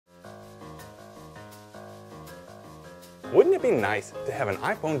Wouldn't it be nice to have an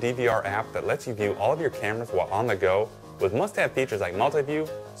iPhone DVR app that lets you view all of your cameras while on the go with must-have features like multi-view,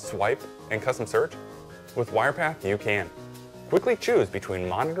 swipe, and custom search? With Wirepath, you can. Quickly choose between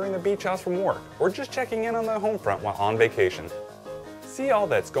monitoring the beach house from work or just checking in on the home front while on vacation. See all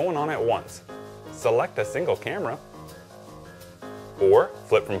that's going on at once. Select a single camera, or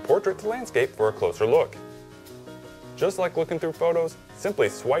flip from portrait to landscape for a closer look. Just like looking through photos, simply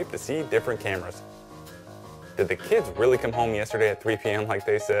swipe to see different cameras. Did the kids really come home yesterday at 3 p.m. like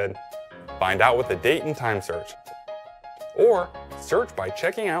they said? Find out with the date and time search. Or search by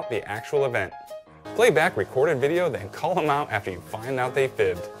checking out the actual event. Play back recorded video, then call them out after you find out they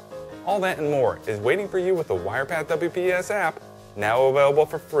fibbed. All that and more is waiting for you with the Wirepath WPS app, now available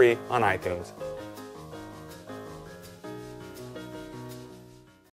for free on iTunes.